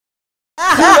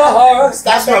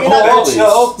Stop making that bitch.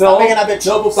 Stop making that bitch.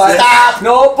 No, stop.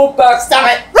 No, stop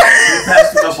it.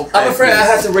 I'm afraid I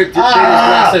have to rip your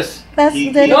glasses. That's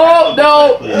the No,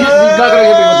 no. You're not gonna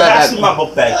hit me with that. Pass me my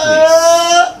book bag,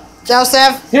 please.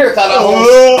 Joseph. Here, Carajo.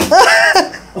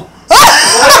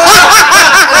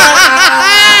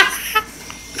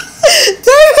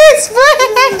 David's friend.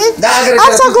 Now I'm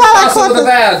I'm so glad I caught the the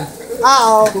bag.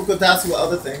 Uh-oh. Kukotatsu with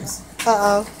other things.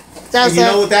 Uh-oh. And you know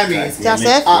Joseph. what that means.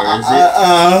 Joseph. Joseph.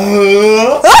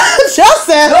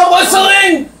 Joseph. No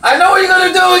whistling! I know what you're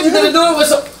gonna do. You're gonna do it with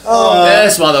some.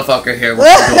 This motherfucker here. What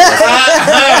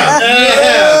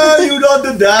You don't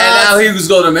do that. And now he was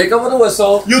gonna make up with a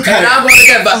whistle. You can't. And I'm gonna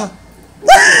get back.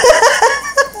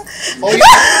 Oh, yeah.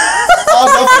 Oh,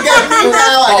 don't forget me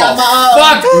now. I got my.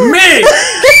 Fuck me!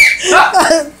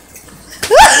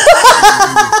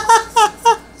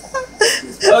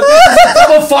 This is a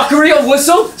double fuckery of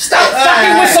whistle. Stop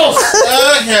fucking whistles!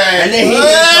 Okay. And then he Why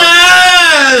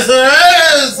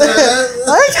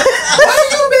do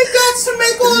you make guts to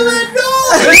make all that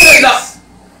noise? Listen up.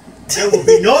 There will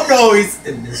be no noise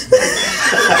in this movie.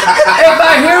 If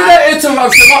I hear that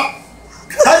interruption,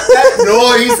 Cut that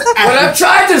noise when I'm out.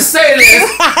 trying to say this,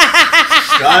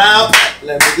 Shut up.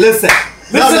 Let me listen.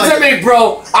 listen to me,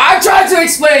 bro. I tried to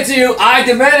explain to you. I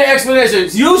demanded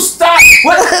explanations. You stop.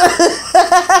 What?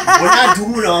 We're not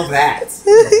doing all that.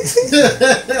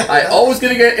 I always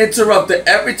gonna get interrupted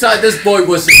every time this boy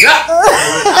whistles. Not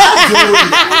doing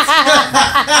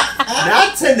that.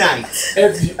 Not tonight.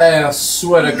 If you, I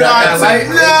swear to God, Not if tonight.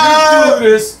 you do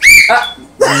this.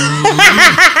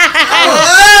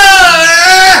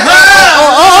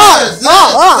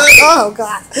 Oh,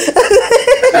 God.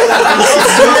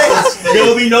 There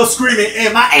will be no screaming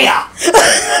in my ear.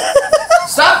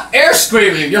 Stop air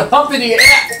screaming.'re humping the air.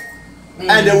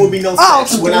 And there will be no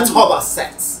sex. We're not talking about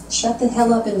sex. Shut the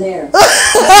hell up in there.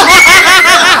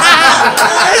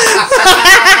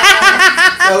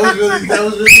 That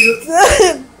was really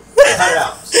good. Cut it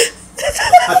out.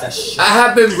 Cut that shit. I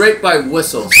have been raped by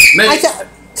whistles. Many.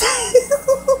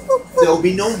 There will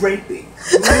be no raping.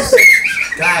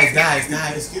 Guys,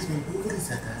 excuse me. Who really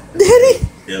said that?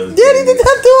 Daddy did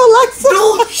not do Alexa.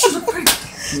 No, she's a freak.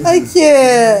 I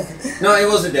can't. No, it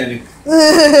wasn't Danny.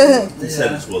 He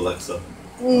said it to Alexa.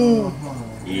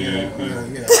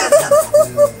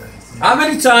 How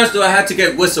many times do I have to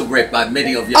get whistle raped by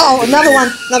many of you? Oh, another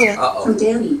one. Another one. Uh-oh. From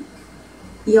Danny.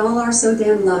 Y'all are so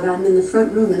damn loud. I'm in the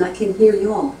front room and I can hear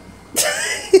y'all.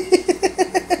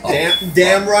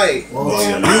 Damn right.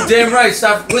 You damn right.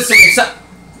 Stop whistling. Stop.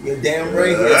 You're damn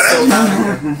right. It's so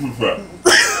loud.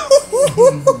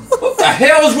 What the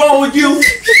hell is wrong with you?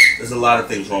 There's a lot of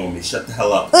things wrong with me. Shut the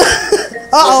hell up.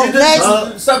 Uh-oh,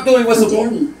 next. Stop doing From whistle.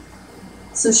 Danny.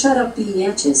 So shut up,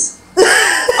 biatches.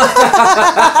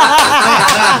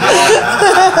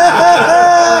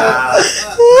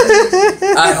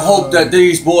 I hope that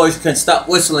these boys can stop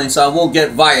whistling so I won't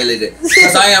get violated.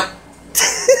 Because I am.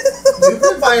 You've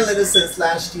been violated since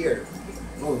last year.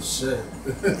 Oh shit.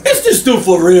 Is this dude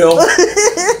for real?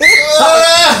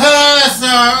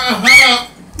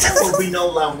 There will be no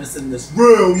loudness in this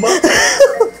room.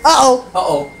 Uh-oh.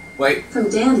 Uh-oh. Wait. From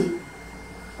Danny.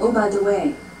 Oh, by the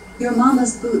way, your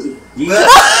mama's booty.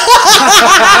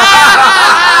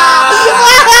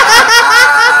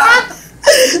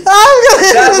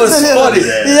 That was funny.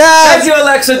 Yeah. Thank you,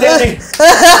 Alexa, Danny.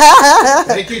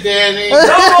 Thank you, Danny.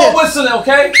 No more whistling,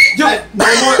 okay? No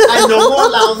more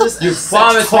loudness. You and sex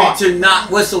promised me talk. to not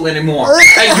whistle anymore.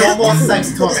 And no more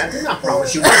sex talk. I did not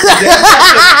promise you. No,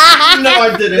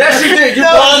 I didn't. Yes, you did. You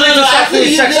promised me to stop actually,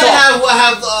 doing you sex did talk.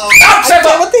 have Stop, Okay,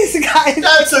 Seba. what these guys?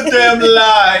 That's a damn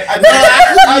lie. I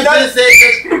didn't say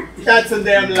that. That's a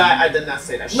damn lie. I did not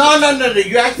say that shit. No.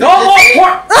 You actually No more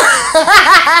porn.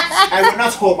 I would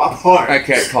not talk about porn. I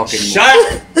can't talk anymore.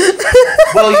 Shut.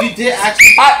 Well, you did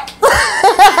actually. I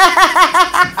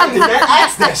did not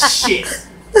ask that shit.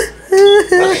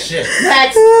 Oh, shit.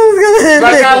 Next.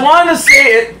 Like I want to say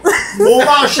it. Move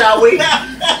on, shall we?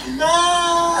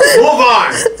 Move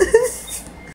on.